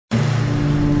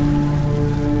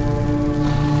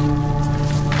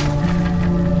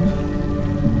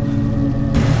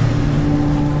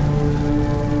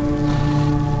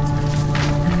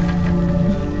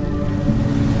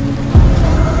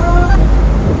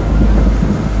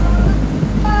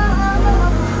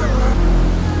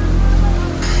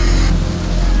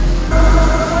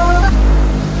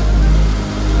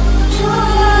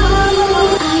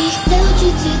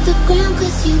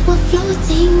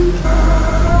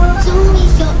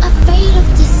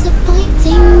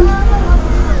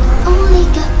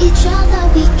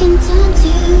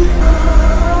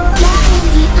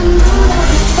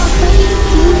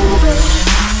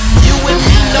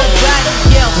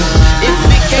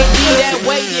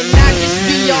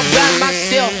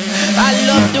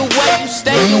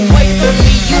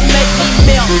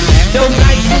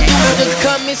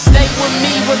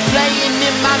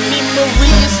my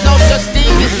memory is no such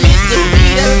thing as meant to be.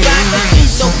 That's why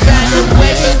she's so bad. The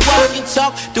way you walk and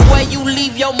talk, the way you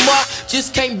leave your mark,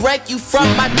 just can't break you from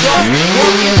my door.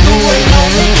 Walking through a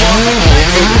lonely walk,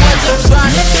 wasn't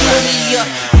trying to show me up.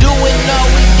 Doing all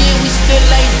we did, we still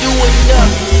ain't doing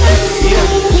enough.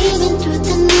 Leaving through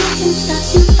the night and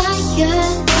starting fire.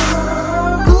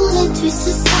 Moving through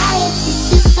society's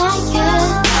desire.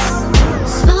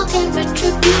 Smoking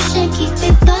retribution, keep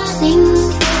it burning.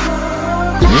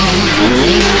 Lying through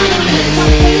the night with my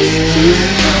baby.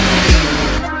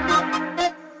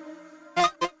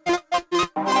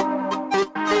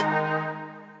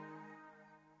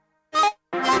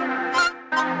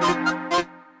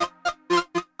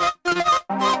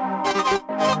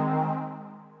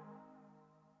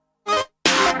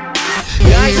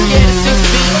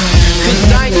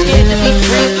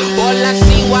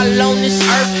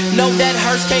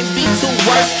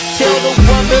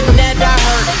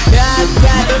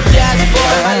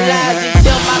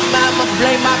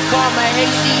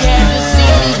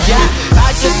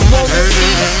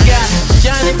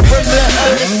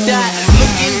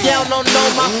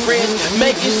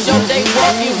 Making sure they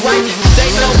walking right, say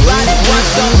nobody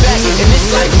wants your back, and it's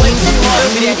like way too hard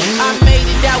for that. I made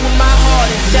it out with my